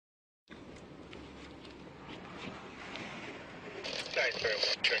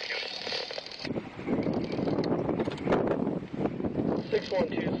Check in.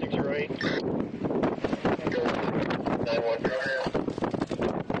 612, 6 right. 9-1, go ahead.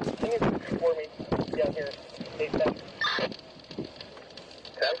 Can you for me down here? 8 back. 10-4.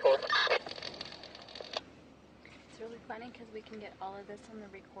 It's really funny because we can get all of this on the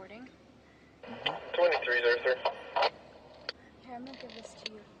recording. 23, there, sir. Here, I'm going to give this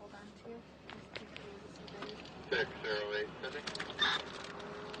to you. Hold on to you. 608, go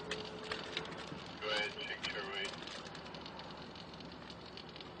ahead, check your weight.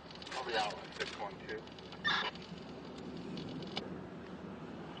 I'll be out on 612.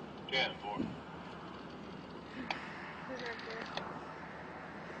 10-4.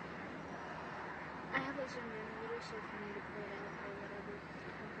 I have a Zoom in later, so if you need to pull it out or whatever.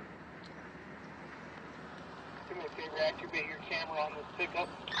 Do me a favor, activate your camera on this pickup.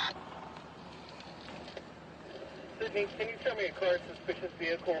 Sydney, can you tell me a car suspicious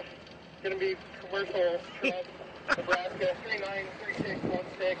vehicle? It's going to be commercial truck, Nebraska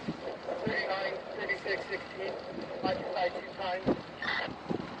 393616, 393616, occupied 2 times.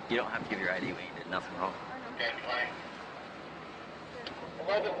 You don't have to give your ID when you did nothing wrong. Okay, fine.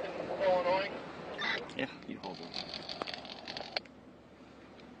 11th in Illinois. Yeah, you hold it.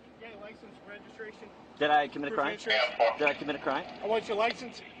 Yeah, license, registration. Did I commit a crime? Insurance. Did I commit a crime? I want your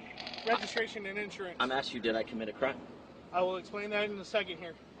license, registration, and insurance. I'm asking you, did I commit a crime? I will explain that in a second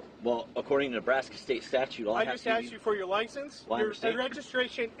here. Well, according to Nebraska state statute, all I I have just to asked you for your license, Well, I your understand.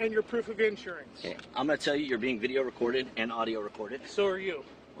 registration, and your proof of insurance. Okay, I'm going to tell you you're being video recorded and audio recorded. So are you.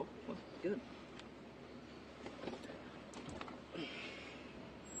 Oh, well, good.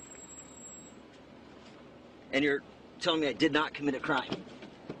 And you're telling me I did not commit a crime.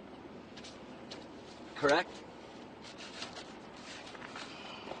 Correct?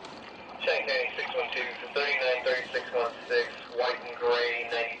 Shanghai 612 for 393616, white and gray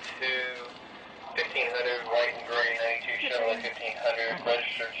 92, 1500, white and gray 92, Chevrolet 1500,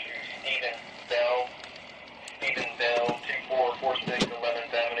 registered to Stephen Bell, 2446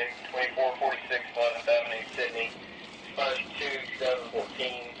 11th Avenue, 2446 11th Avenue, Sydney, expires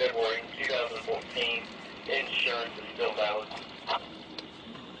 2014, February 2014, insurance is still valid.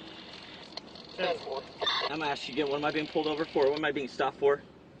 10-4. I'm going to ask you again, what am I being pulled over for? What am I being stopped for?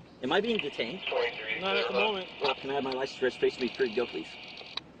 Am I being detained? 23. Not at the moment. Well, can I have my license registration be free to go, please?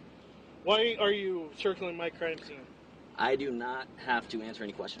 Why are you circling my crime scene? I do not have to answer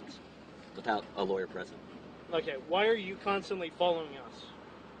any questions without a lawyer present. Okay, why are you constantly following us?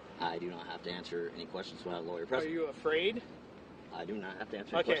 I do not have to answer any questions without a lawyer Are present. you afraid? I do not have to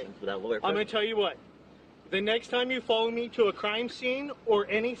answer any Okay. questions without a lawyer I'm going present. to tell you what. The next time you follow me to a crime scene or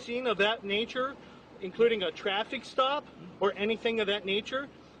any scene of that nature, including a traffic stop or anything of that nature,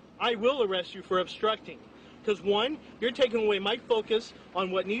 I will arrest you for obstructing. Because one, you're taking away my focus on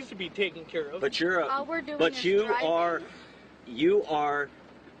what needs to be taken care of. But you're All we're doing but is you driving. are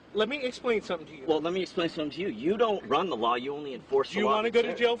Let me explain something to you. well, let me explain something to you. You don't run the law, you only enforce the Do you law. want to go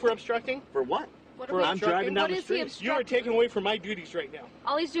to jail for obstructing? For what? What For are we- I'm driving down What the is he street. obstructing? You are taking away from my duties right now.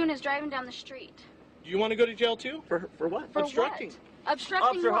 All he's doing is driving down the street. Do you want to go to jail too? For what? For Obstructing. what? Obstructing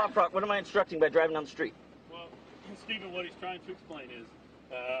Officer what? Hopfrock, what am I instructing by driving down the street? Well, Stephen, what he's trying to explain is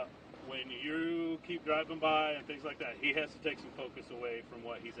when you keep driving by and things like that, he has to take some focus away from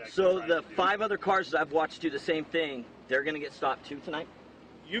what he's actually So trying the to do. 5 other cars that I've watched do the same thing, they're going to get stopped too tonight?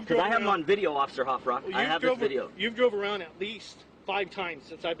 You've Because I have them around- on video, Officer Hopfrock. I have this video. You've drove around at least 5 times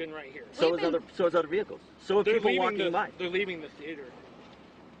since I've been right here. So We've is other vehicles. So are people walking by. They're leaving the theater.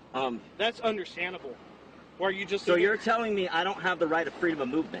 Um, That's understandable. Why are you just? so you're telling me I don't have the right of freedom of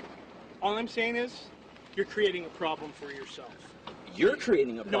movement? All I'm saying is, you're creating a problem for yourself. You're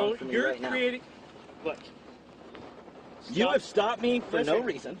creating a problem No, for me you're right now. creating. Look. You Stop- have stopped me for no Listen.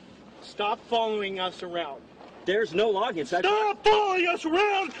 reason. Stop following us around. There's no login. So Stop following us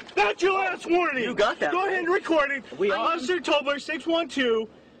around! That's your last warning! You got that. Go ahead and record it. We are. Officer Tobler 612,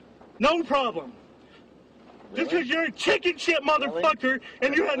 no problem. Just because you're a chicken shit motherfucker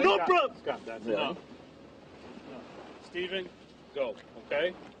and you had no problem. Scott, that's Really? enough. No. Stephen, go,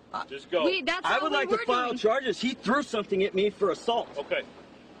 okay? Just go. That's I all would we like to were file doing. charges. He threw something at me for assault. Okay.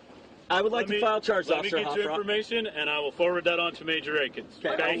 I would like to file charges, Let me Officer get your Hopfrock. information, and I will forward that on to Major Akins. Okay.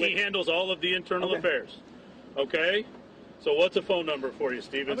 Okay? I'll He wait. handles all of the internal Okay. affairs. Okay? So what's a phone number for you,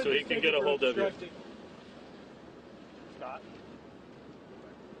 Stephen, so he can get a hold of you? Scott?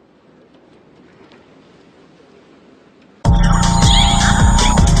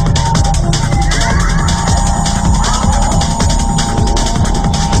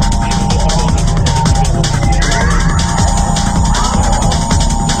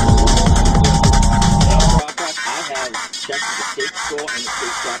 I have checked the state school and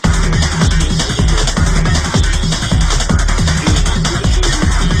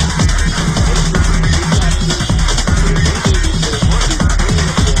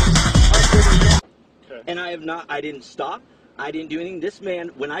I didn't stop. I didn't do anything. This man,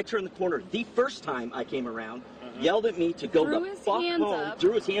 when I turned the corner the first time I came around, yelled at me to go Threw the his fuck hands home, up.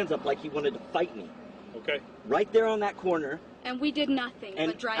 threw his hands up like he wanted to fight me. Okay. Right there on that corner, And we did nothing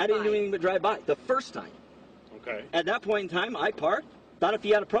and but drive I didn't by. do anything but drive by the first time. Okay. At that point in time, I parked, thought if he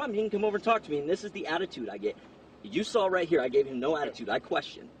had a problem, he can come over and talk to me, and this is the attitude I get. You saw right here, I gave him no attitude. I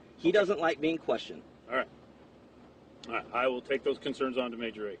questioned. He doesn't like being questioned. All right. All right. I will take those concerns on to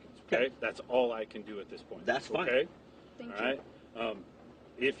Major Akins. Okay. That's all I can do at this point. That's fine. Okay. Thank All you. right.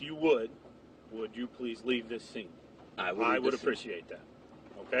 If you would you please leave this scene? I would leave this appreciate that.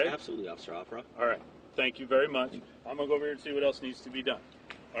 Okay. Absolutely, Officer Opera. All right. Thank you very much. I'm gonna go over here and see what else needs to be done.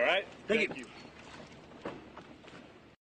 All right. Thank you. you.